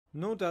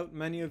No doubt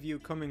many of you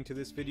coming to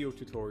this video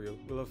tutorial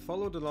will have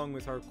followed along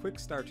with our quick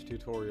start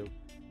tutorial.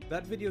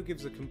 That video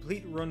gives a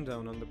complete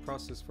rundown on the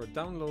process for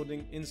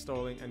downloading,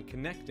 installing and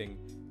connecting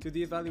to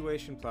the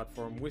evaluation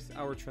platform with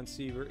our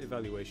transceiver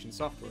evaluation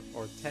software,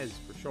 or TES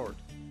for short.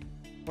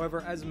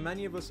 However, as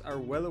many of us are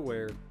well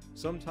aware,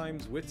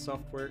 sometimes with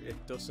software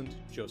it doesn't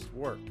just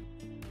work.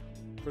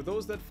 For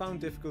those that found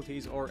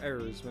difficulties or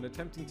errors when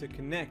attempting to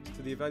connect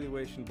to the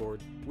evaluation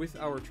board with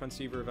our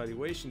transceiver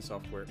evaluation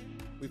software,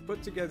 we've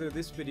put together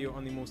this video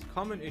on the most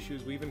common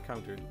issues we've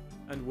encountered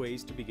and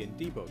ways to begin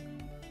debug.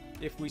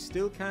 If we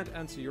still can't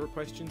answer your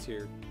questions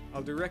here,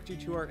 I'll direct you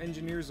to our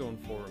Engineer Zone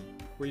forum,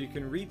 where you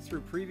can read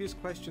through previous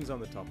questions on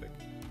the topic,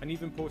 and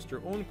even post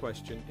your own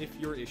question if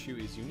your issue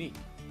is unique.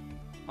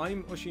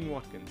 I'm Oisin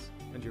Watkins,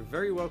 and you're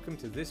very welcome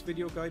to this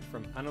video guide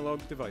from Analog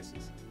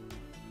Devices.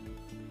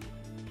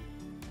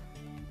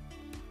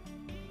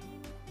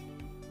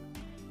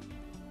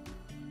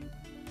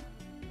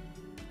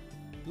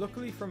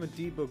 Luckily, from a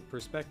debug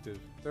perspective,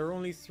 there are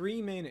only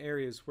three main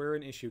areas where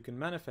an issue can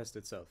manifest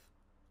itself: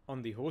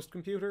 on the host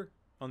computer,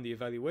 on the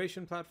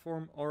evaluation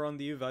platform, or on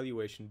the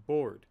evaluation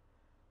board.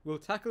 We'll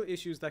tackle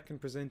issues that can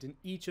present in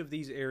each of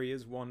these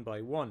areas one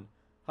by one,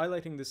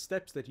 highlighting the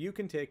steps that you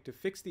can take to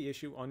fix the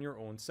issue on your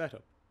own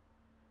setup.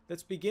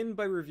 Let's begin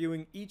by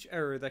reviewing each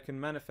error that can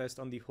manifest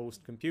on the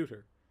host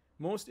computer.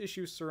 Most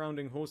issues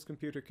surrounding host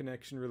computer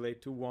connection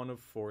relate to one of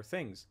four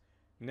things: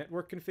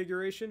 network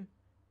configuration,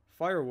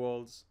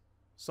 firewalls,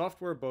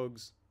 software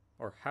bugs,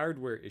 or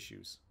hardware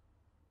issues.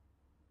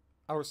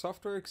 Our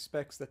software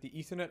expects that the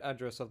Ethernet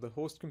address of the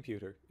host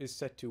computer is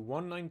set to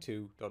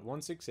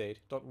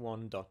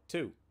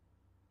 192.168.1.2.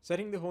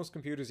 Setting the host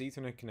computer's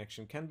Ethernet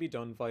connection can be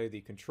done via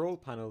the Control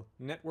Panel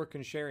Network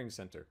and Sharing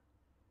Center.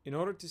 In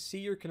order to see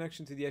your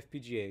connection to the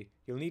FPGA,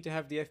 you'll need to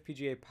have the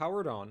FPGA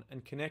powered on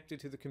and connected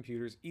to the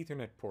computer's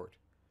Ethernet port.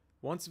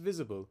 Once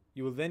visible,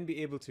 you will then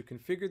be able to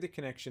configure the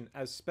connection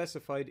as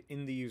specified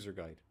in the user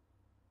guide.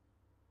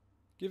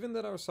 Given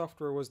that our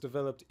software was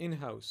developed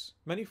in-house,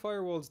 many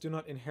firewalls do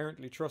not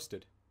inherently trust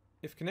it.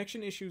 If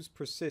connection issues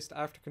persist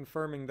after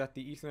confirming that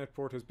the Ethernet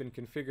port has been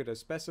configured as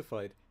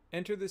specified,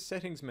 enter the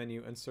Settings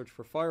menu and search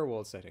for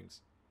Firewall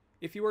Settings.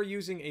 If you are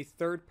using a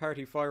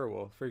third-party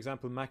firewall, for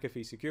example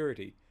McAfee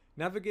Security,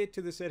 navigate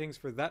to the settings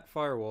for that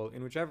firewall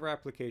in whichever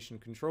application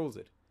controls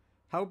it.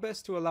 How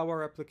best to allow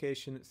our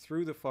application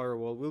through the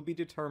firewall will be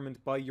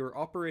determined by your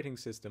operating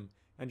system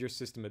and your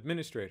system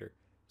administrator,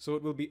 so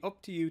it will be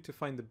up to you to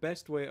find the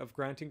best way of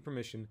granting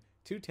permission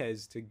to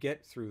TES to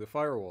get through the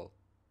firewall.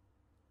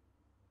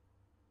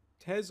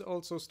 TES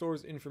also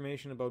stores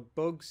information about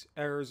bugs,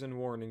 errors and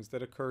warnings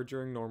that occur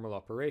during normal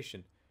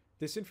operation.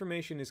 This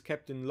information is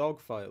kept in log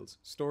files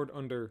stored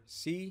under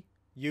C,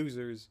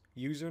 Users,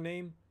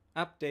 Username,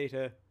 App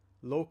Data,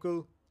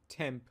 Local,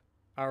 Temp,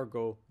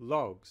 Argo,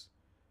 Logs.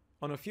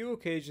 On a few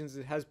occasions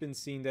it has been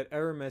seen that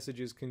error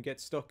messages can get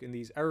stuck in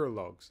these error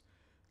logs,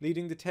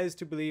 leading the TES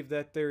to believe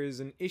that there is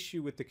an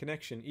issue with the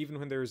connection even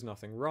when there is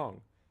nothing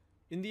wrong.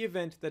 In the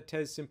event that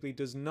TES simply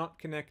does not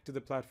connect to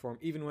the platform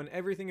even when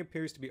everything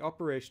appears to be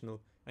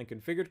operational and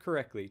configured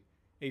correctly,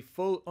 a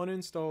full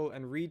uninstall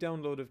and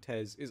re-download of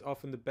TES is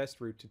often the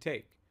best route to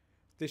take.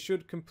 This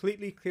should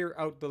completely clear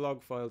out the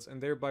log files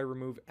and thereby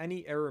remove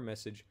any error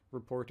message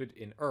reported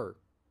in error.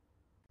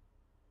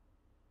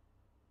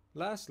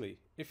 Lastly,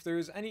 if there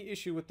is any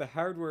issue with the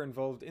hardware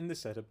involved in the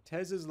setup,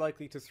 TES is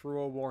likely to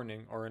throw a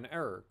warning or an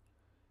error.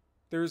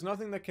 There is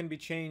nothing that can be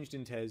changed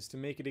in TES to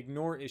make it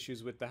ignore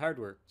issues with the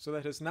hardware, so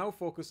let us now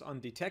focus on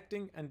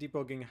detecting and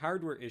debugging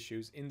hardware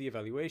issues in the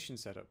evaluation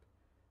setup.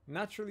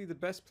 Naturally, the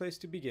best place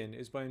to begin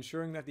is by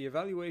ensuring that the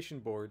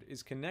evaluation board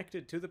is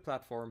connected to the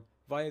platform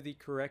via the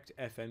correct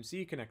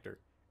FMC connector,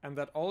 and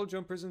that all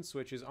jumpers and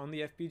switches on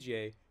the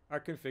FPGA are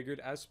configured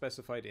as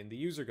specified in the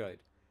user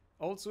guide.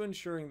 Also,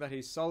 ensuring that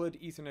a solid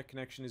Ethernet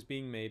connection is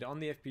being made on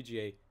the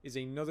FPGA is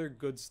another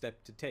good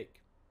step to take.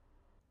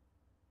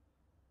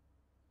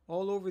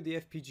 All over the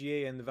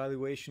FPGA and the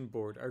evaluation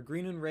board are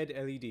green and red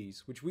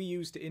LEDs, which we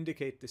use to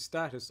indicate the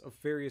status of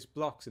various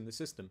blocks in the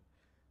system.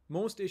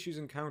 Most issues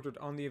encountered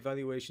on the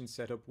evaluation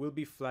setup will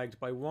be flagged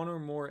by one or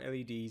more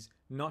LEDs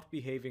not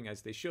behaving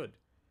as they should.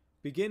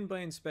 Begin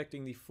by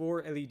inspecting the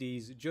four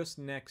LEDs just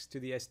next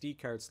to the SD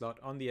card slot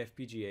on the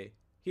FPGA,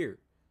 here.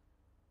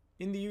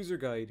 In the user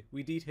guide,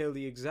 we detail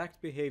the exact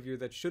behavior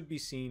that should be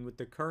seen with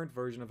the current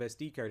version of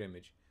SD card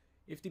image.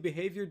 If the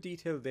behavior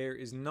detailed there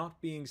is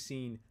not being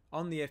seen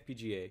on the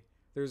FPGA,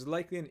 there is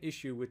likely an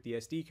issue with the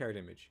SD card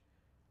image.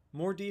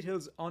 More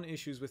details on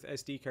issues with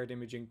SD card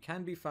imaging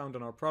can be found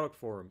on our product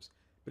forums,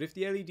 but if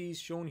the LEDs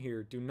shown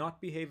here do not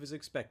behave as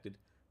expected,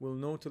 we'll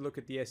know to look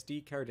at the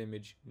SD card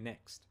image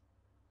next.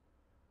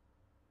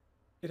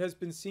 It has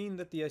been seen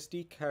that the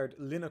SD card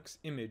Linux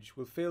image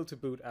will fail to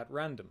boot at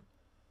random.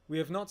 We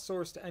have not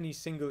sourced any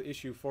single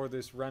issue for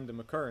this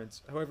random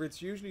occurrence, however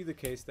it's usually the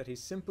case that a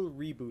simple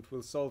reboot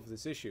will solve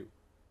this issue.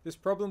 This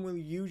problem will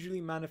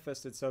usually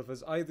manifest itself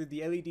as either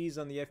the LEDs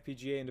on the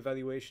FPGA and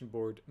evaluation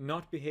board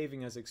not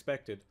behaving as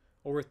expected,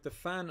 or with the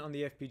fan on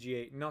the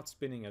FPGA not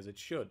spinning as it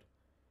should.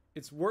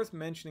 It's worth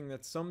mentioning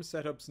that some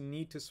setups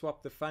need to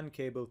swap the fan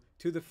cable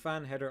to the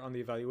fan header on the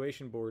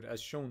evaluation board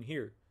as shown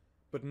here,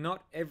 but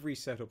not every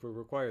setup will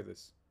require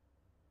this.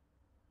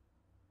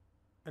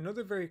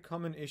 Another very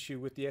common issue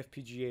with the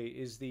FPGA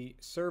is the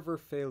server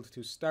failed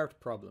to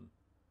start problem.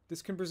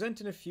 This can present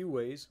in a few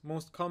ways.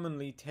 Most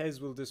commonly, TES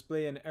will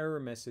display an error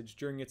message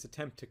during its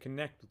attempt to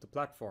connect with the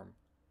platform.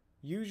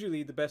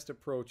 Usually the best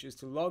approach is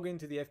to log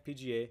into the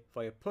FPGA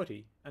via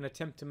PuTTY and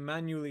attempt to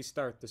manually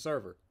start the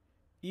server.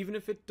 Even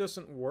if it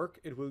doesn't work,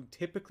 it will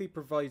typically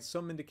provide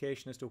some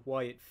indication as to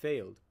why it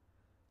failed.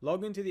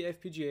 Log into the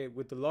FPGA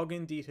with the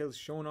login details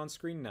shown on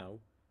screen now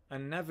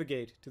and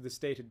navigate to the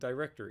stated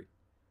directory.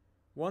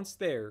 Once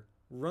there,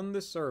 run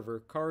the server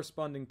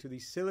corresponding to the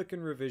silicon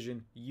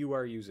revision you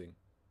are using.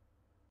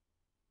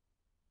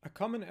 A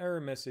common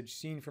error message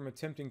seen from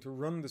attempting to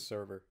run the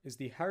server is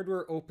the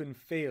HwOpen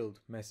failed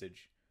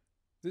message.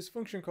 This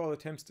function call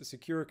attempts to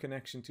secure a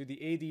connection to the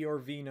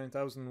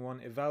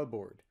ADRV9001 eval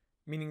board,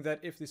 meaning that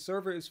if the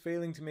server is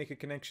failing to make a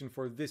connection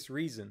for this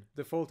reason,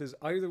 the fault is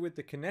either with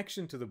the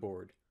connection to the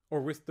board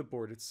or with the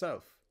board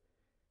itself.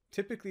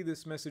 Typically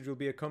this message will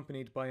be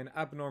accompanied by an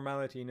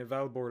abnormality in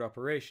eval board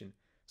operation,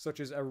 such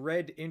as a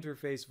red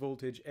interface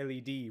voltage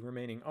LED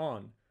remaining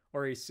on,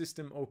 or a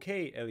system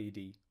OK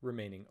LED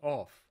remaining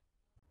off.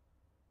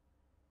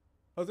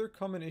 Other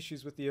common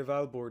issues with the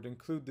eval board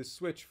include the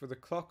switch for the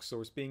clock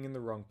source being in the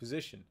wrong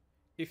position.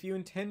 If you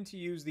intend to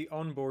use the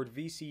onboard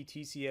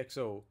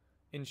VCTCXO,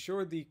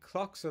 ensure the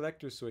clock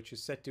selector switch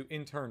is set to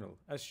internal,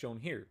 as shown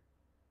here.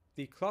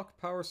 The clock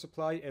power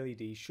supply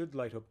LED should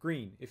light up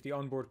green if the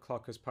onboard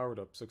clock has powered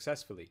up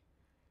successfully.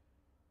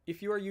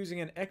 If you are using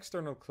an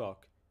external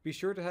clock, be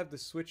sure to have the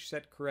switch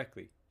set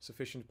correctly,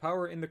 sufficient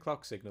power in the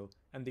clock signal,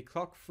 and the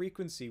clock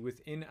frequency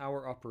within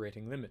our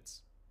operating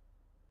limits.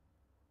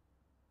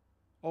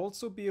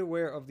 Also be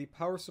aware of the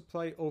power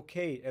supply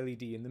OK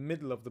LED in the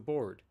middle of the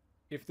board.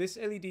 If this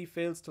LED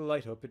fails to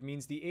light up, it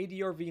means the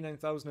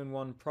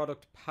ADRV9001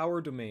 product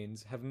power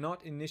domains have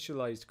not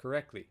initialized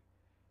correctly.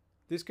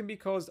 This can be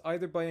caused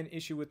either by an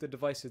issue with the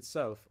device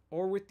itself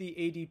or with the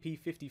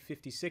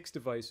ADP5056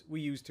 device we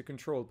use to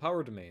control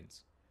power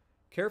domains.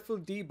 Careful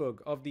debug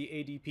of the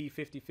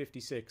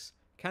ADP5056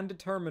 can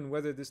determine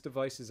whether this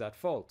device is at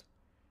fault.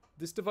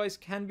 This device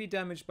can be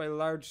damaged by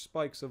large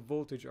spikes of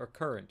voltage or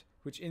current,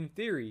 which in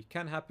theory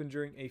can happen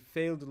during a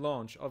failed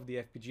launch of the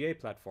FPGA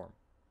platform.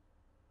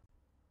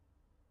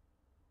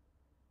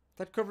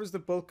 That covers the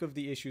bulk of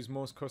the issues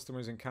most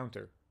customers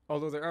encounter,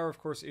 although there are of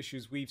course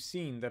issues we've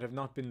seen that have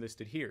not been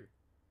listed here.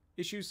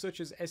 Issues such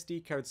as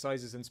SD card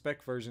sizes and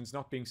spec versions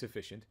not being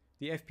sufficient,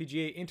 the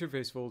FPGA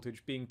interface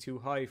voltage being too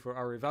high for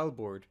our eval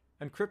board,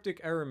 and cryptic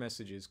error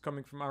messages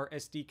coming from our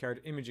SD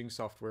card imaging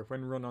software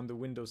when run on the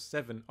Windows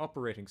 7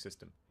 operating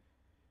system.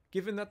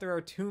 Given that there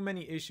are too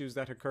many issues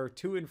that occur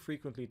too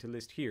infrequently to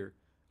list here,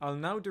 I'll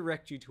now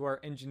direct you to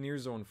our Engineer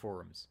Zone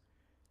forums.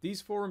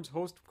 These forums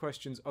host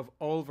questions of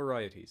all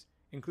varieties,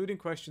 including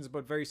questions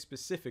about very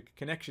specific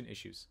connection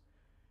issues.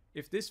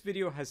 If this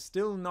video has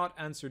still not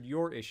answered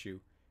your issue,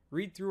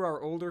 read through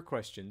our older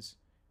questions,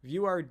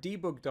 view our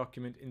debug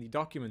document in the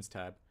Documents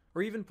tab,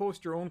 or even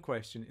post your own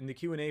question in the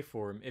Q&A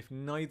forum if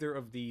neither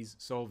of these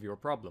solve your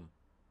problem.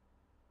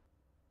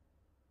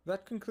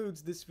 That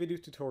concludes this video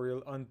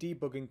tutorial on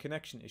debugging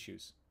connection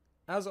issues.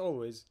 As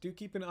always, do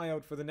keep an eye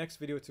out for the next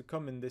video to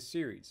come in this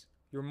series.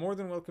 You're more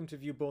than welcome to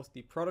view both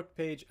the product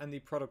page and the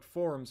product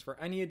forums for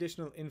any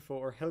additional info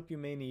or help you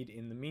may need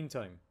in the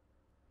meantime.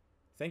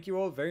 Thank you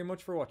all very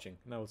much for watching,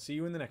 and I will see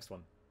you in the next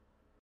one.